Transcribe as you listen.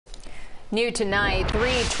New tonight,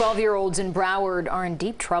 three 12-year-olds in Broward are in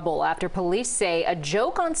deep trouble after police say a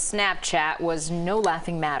joke on Snapchat was no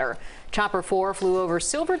laughing matter. Chopper 4 flew over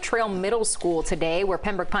Silver Trail Middle School today, where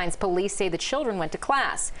Pembroke Pines police say the children went to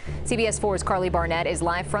class. CBS 4's Carly Barnett is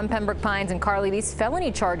live from Pembroke Pines. And Carly, these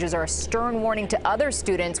felony charges are a stern warning to other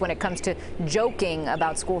students when it comes to joking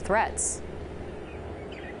about school threats.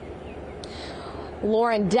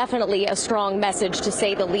 Lauren, definitely a strong message, to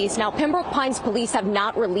say the least. Now, Pembroke Pines police have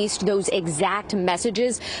not released those exact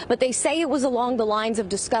messages, but they say it was along the lines of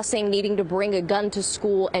discussing needing to bring a gun to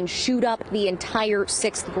school and shoot up the entire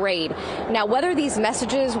 6th grade. Now, whether these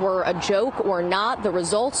messages were a joke or not, the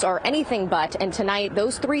results are anything but. And tonight,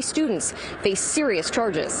 those 3 students face serious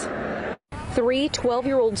charges. 3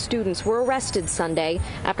 12-year-old students were arrested Sunday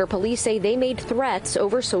after police say they made threats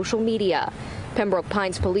over social media. Pembroke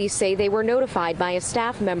Pines police say they were notified by a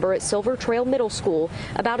staff member at Silver Trail Middle School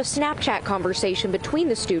about a Snapchat conversation between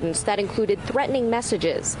the students that included threatening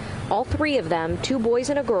messages. All 3 of them, 2 boys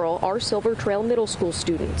and a girl, are Silver Trail Middle School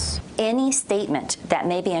students. Any statement that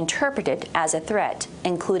may be interpreted as a threat,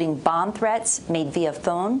 including bomb threats made via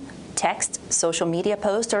phone, text, social media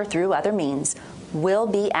post, or through other means, will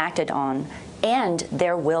be acted on, and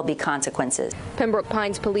there will be consequences. Pembroke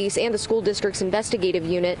Pines police and the school district's investigative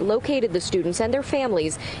unit located the students and their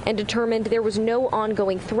families and determined there was no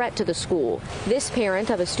ongoing threat to the school. This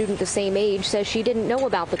parent of a student the same age says she didn't know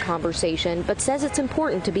about the conversation, but says it's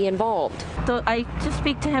important to be involved. So I just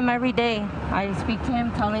speak to him every day. I speak to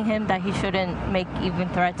him, telling him that he shouldn't make even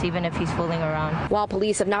threats, even if he's fooling around. While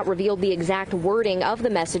police have not revealed the exact wording of the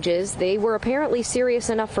messages, they were apparently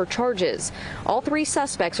serious enough for charges. All 3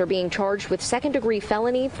 suspects are being charged with second-degree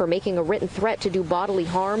felony for making a written threat to do bodily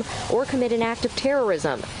harm or commit an act of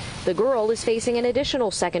terrorism. The girl is facing an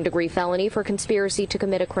additional second-degree felony for conspiracy to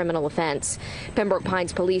commit a criminal offense. Pembroke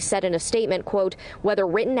Pines police said in a statement, quote, "Whether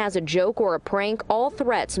written as a joke or a prank, all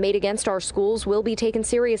threats made against our schools will be taken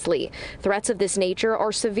seriously. Threats of this nature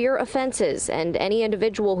are severe offenses, and any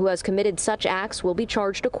individual who has committed such acts will be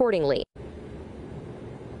charged accordingly."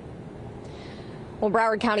 Well,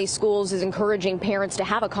 Broward County Schools is encouraging parents to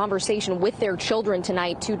have a conversation with their children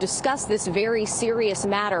tonight to discuss this very serious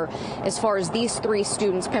matter. As far as these 3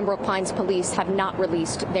 students, Pembroke Pines police have not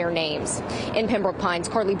released their names. In Pembroke Pines,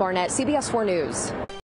 Carly Barnett, CBS 4 News.